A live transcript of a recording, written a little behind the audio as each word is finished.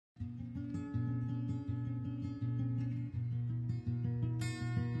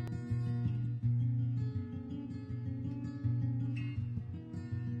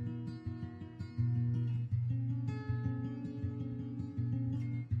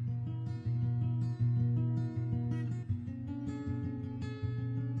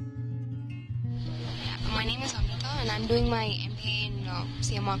name is Amrita and I'm doing my MBA in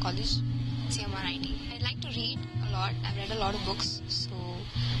CMR College, CMR IT. I like to read a lot. I've read a lot of books, so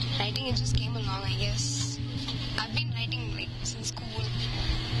writing it just came along, I guess. I've been writing like since school.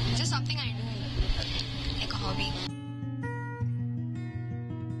 It's just something I do, like a hobby.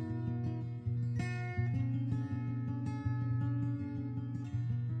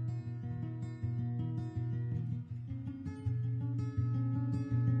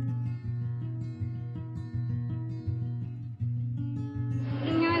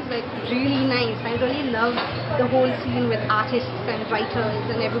 Like really nice. I really love the whole scene with artists and writers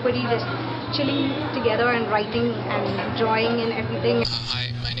and everybody just chilling together and writing and drawing and everything.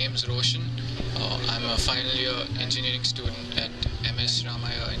 Hi, my name is Roshan. I'm a final year engineering student at MS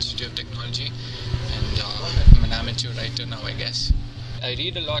Ramaya Institute of Technology, and I'm an amateur writer now, I guess. I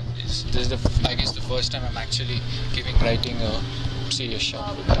read a lot. This is I guess the first time I'm actually giving writing a serious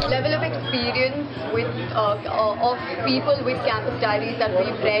shot. Level of experience with of people with Campus Diaries that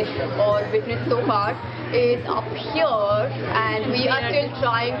we've read or witnessed so far is up here, and we are still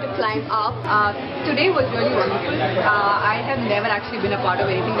trying to climb up. Today was really wonderful. I have never actually been a part of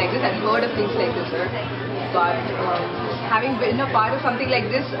anything like this. I've heard of things like this, but having been a part of something like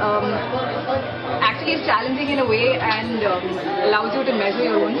this actually is challenging in a way and allows you to measure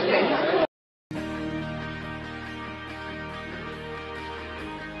your own strengths.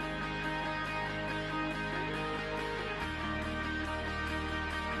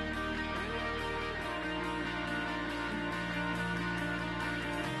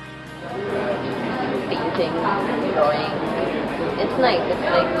 Painting, drawing. It's nice. It's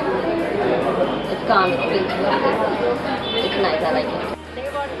like it's calm, it's peaceful. It's nice. I like it. The thing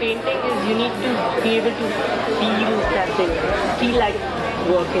about painting is you need to be able to feel that thing, feel like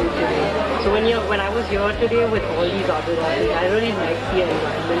working today. So when I was here today with all these other artists, I really liked the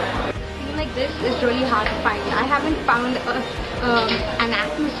environment. Like this is really hard to find. I haven't found an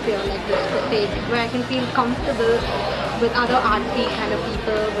atmosphere like this per se, where I can feel comfortable with other artsy kind of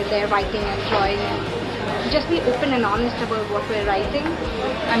people with their writing and drawing, and just be open and honest about what we're writing.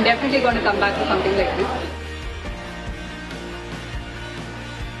 I'm definitely going to come back to something like this.